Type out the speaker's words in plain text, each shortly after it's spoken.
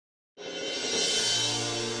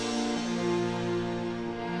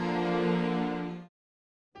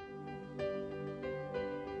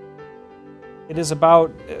It is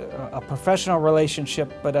about a professional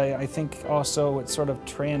relationship, but I think also it sort of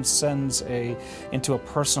transcends into a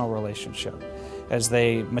personal relationship as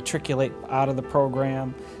they matriculate out of the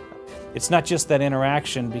program. It's not just that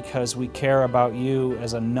interaction because we care about you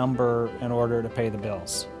as a number in order to pay the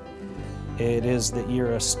bills. It is that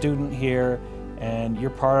you're a student here and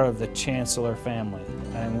you're part of the Chancellor family,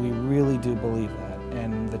 and we really do believe that.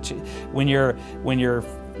 And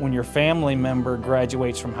when your family member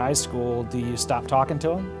graduates from high school, do you stop talking to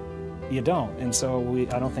them? You don't. And so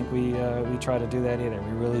I don't think we try to do that either.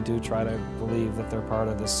 We really do try to believe that they're part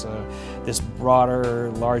of this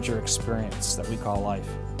broader, larger experience that we call life.